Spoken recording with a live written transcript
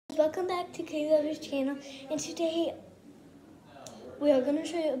Welcome back to Kayla's channel, and today we are going to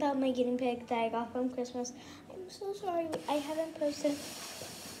show you about my guinea pig that I got from Christmas. I'm so sorry I haven't posted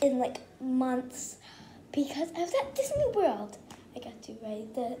in like months because I was at Disney World. I got to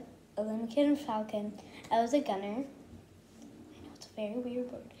ride the Olympian Falcon. I was a gunner. I know it's a very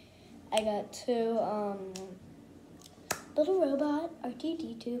weird word. I got to Little Robot,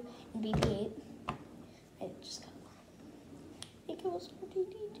 R2-D2, and BB-8. I just got I think it was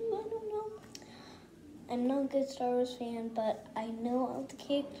R2-D2, I don't know. I'm not a good Star Wars fan, but I know all the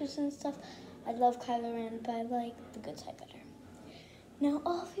characters and stuff. I love Kylo Ren, but I like the good side better. Now,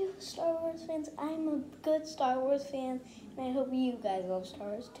 all of you Star Wars fans, I'm a good Star Wars fan, and I hope you guys love Star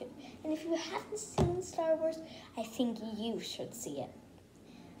Wars too. And if you haven't seen Star Wars, I think you should see it.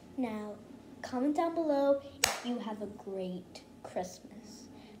 Now, comment down below if you have a great Christmas.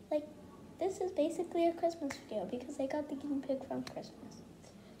 Like, this is basically a Christmas video because I got the guinea pig from Christmas.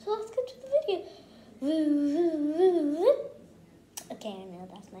 So let's get to the video. Okay, I know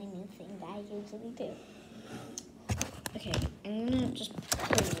that's my new thing that I usually do. Okay, I'm gonna just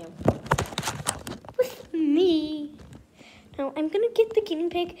put you with me. Now I'm gonna get the guinea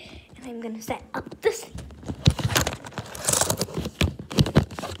pig and I'm gonna set up the seat.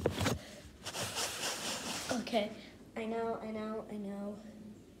 Okay, I know.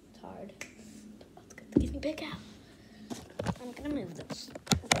 It's hard. Let's get the guinea pig out. I'm gonna move this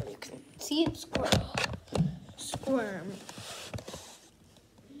so you can see it squirm.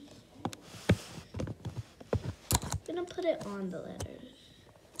 I'm gonna put it on the letters.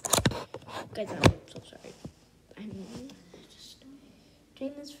 Guys, I'm so sorry. I'm just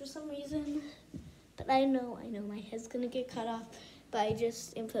doing this for some reason. But I know my head's gonna get cut off, but I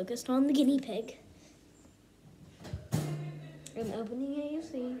just am focused on the guinea pig. I'm opening it, you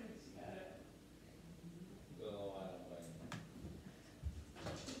see.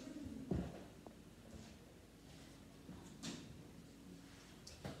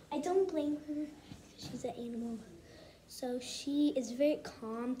 I don't blame her because she's an animal. So she is very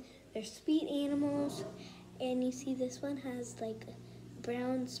calm. They're sweet animals. And you see this one has like a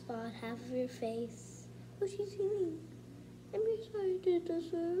brown spot half of her face. Oh, she's singing. I'm very sorry to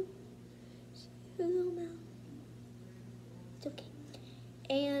disturb. See her little mouth. It's okay.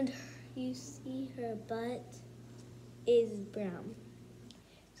 And you see her butt is brown.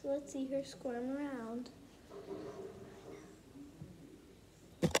 So let's see her squirm around.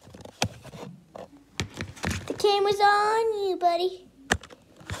 The camera's on you, buddy.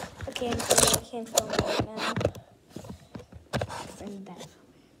 Okay, I'm sorry I can't film it right now. I'm bad.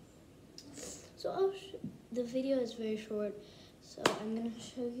 So the video is very short, so I'm gonna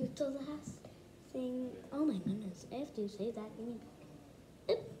show you the last thing. Oh my goodness, I have to say that guinea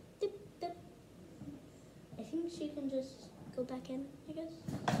pig. I think she can just go back in, I guess.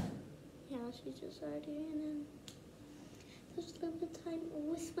 Yeah, she's just already in. There's a little bit of time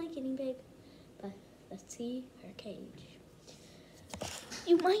with my guinea pig, but let's see her cage.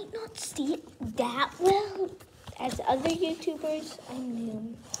 You might not see it that well as other YouTubers. I'm new.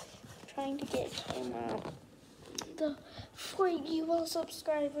 I'm trying to get a camera for you all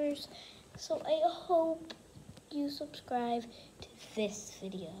subscribers. So I hope you subscribe to this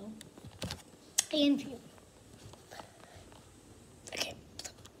video and view. Okay.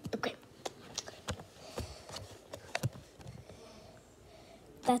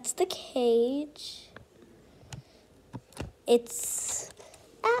 That's the cage. It's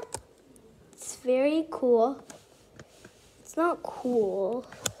very cool. It's not cool.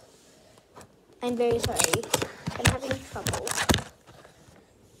 I'm very sorry. I'm having trouble.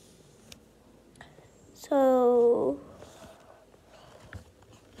 So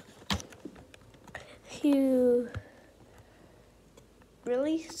you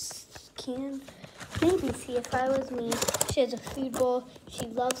really can maybe see if I was me. She has a food bowl. She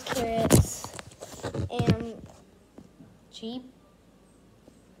loves carrots. And she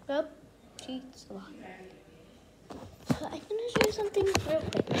eats a lot. So I'm going to show you something real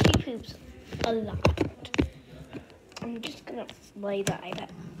quick. She poops a lot. I'm just going to lay the item.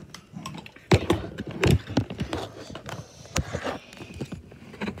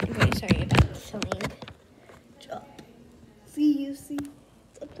 I'm very sorry about the filming job. See, it's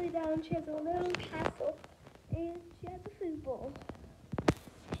upside down. She has a little castle. And she has a food bowl.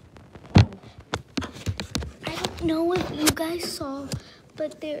 I don't know if you guys saw,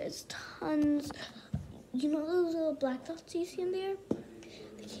 but there's tons. You know those little black dots you see in there?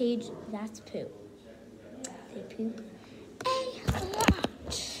 The cage, that's poop. They poop a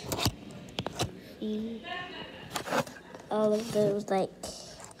lot. See all of those, like,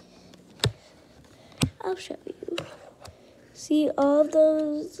 I'll show you. See see all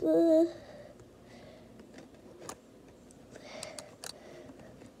those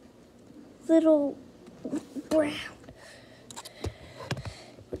little brown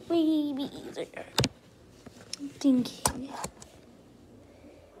babies are thinking.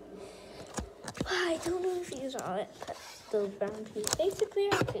 I don't know if you saw it, but those brown peas basically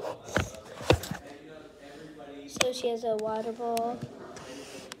are peas. So she has a water bowl,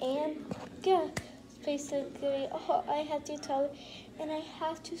 and yeah, it's basically all I have to tell you. And I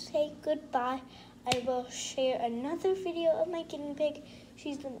have to say goodbye. I will share another video of my guinea pig.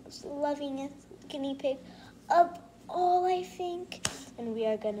 She's the most lovingest guinea pig of all, I think. And we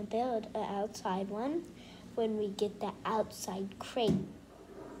are gonna build an outside one when we get the outside crate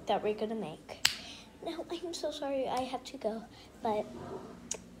that we're gonna make. Now, I'm so sorry I have to go, but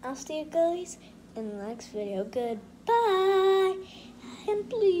I'll see you guys in the next video. Goodbye, and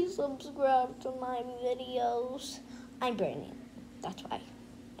please subscribe to my videos. I'm burning, that's why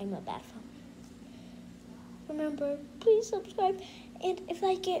I'm a bad phone. Remember, please subscribe, and if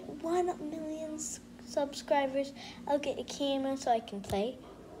I get 1 million subscribers, I'll get a camera so I can play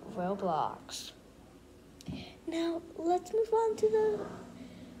Roblox. Now, let's move on to the...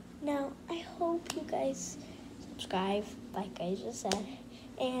 Now, I hope you guys subscribe, like I just said,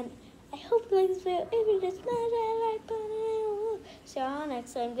 and I hope you like this video. If you just smash that like button, see you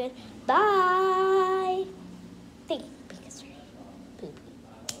next time. Goodbye. Thank you, because you're poopy.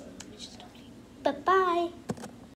 Bye-bye.